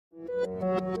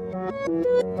Good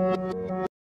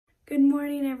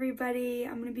morning, everybody.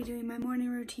 I'm going to be doing my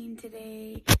morning routine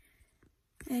today.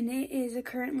 And it is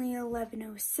currently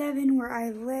 11:07 where I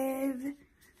live.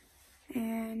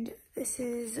 And this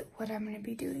is what I'm going to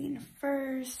be doing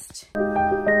first.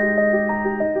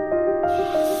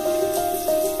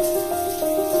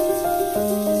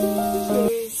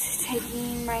 Is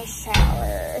taking my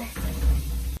shower.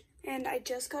 And I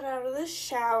just got out of the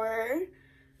shower.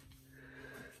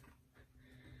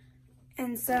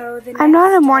 And so I'm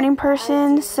not a morning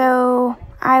person, so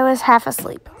I was half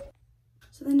asleep.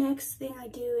 So the next thing I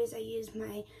do is I use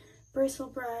my bristle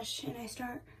brush and I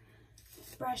start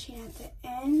brushing at the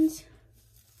end.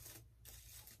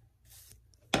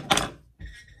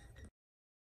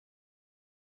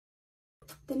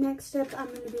 The next step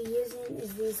I'm going to be using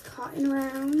is these cotton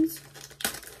rounds.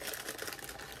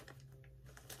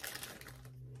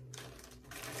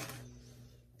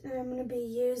 And I'm going to be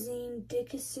using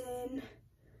Dickinson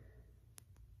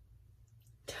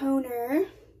toner.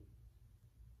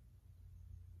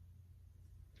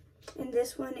 And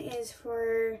this one is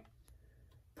for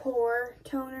pore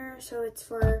toner, so it's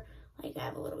for, like, I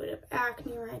have a little bit of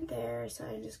acne right there, so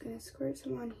I'm just going to squirt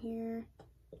some on here.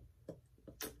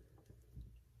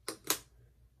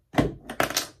 And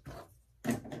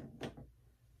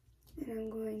I'm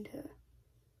going to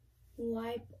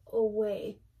wipe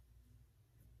away.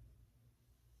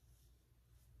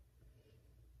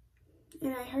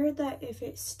 And I heard that if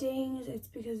it stings, it's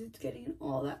because it's getting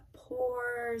all that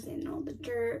pores and all the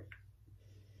dirt,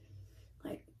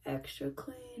 like, extra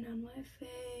clean on my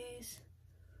face.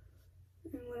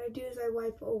 And what I do is I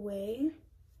wipe away,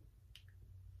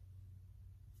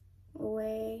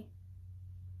 away,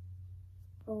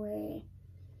 away.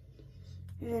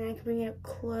 And then I can bring it up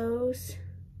close,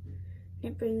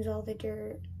 and it brings all the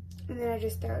dirt. And then I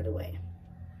just throw it away.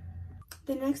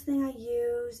 The next thing I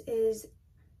use is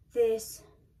this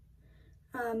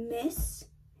mist.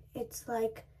 It's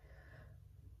like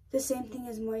the same thing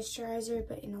as moisturizer,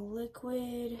 but in a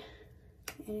liquid,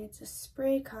 and it's a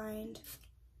spray kind,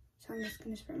 so I'm just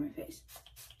going to spray my face.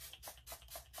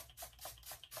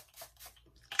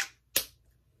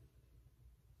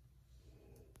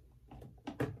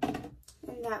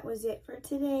 And that was it for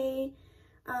today.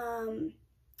 The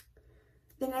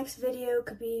next video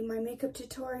could be my makeup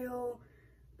tutorial,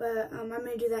 but I'm going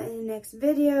to do that in the next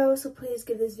video, so please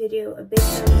give this video a big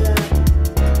thumbs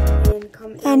up and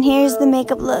comment. And here's the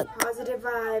makeup look. Positive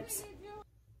vibes.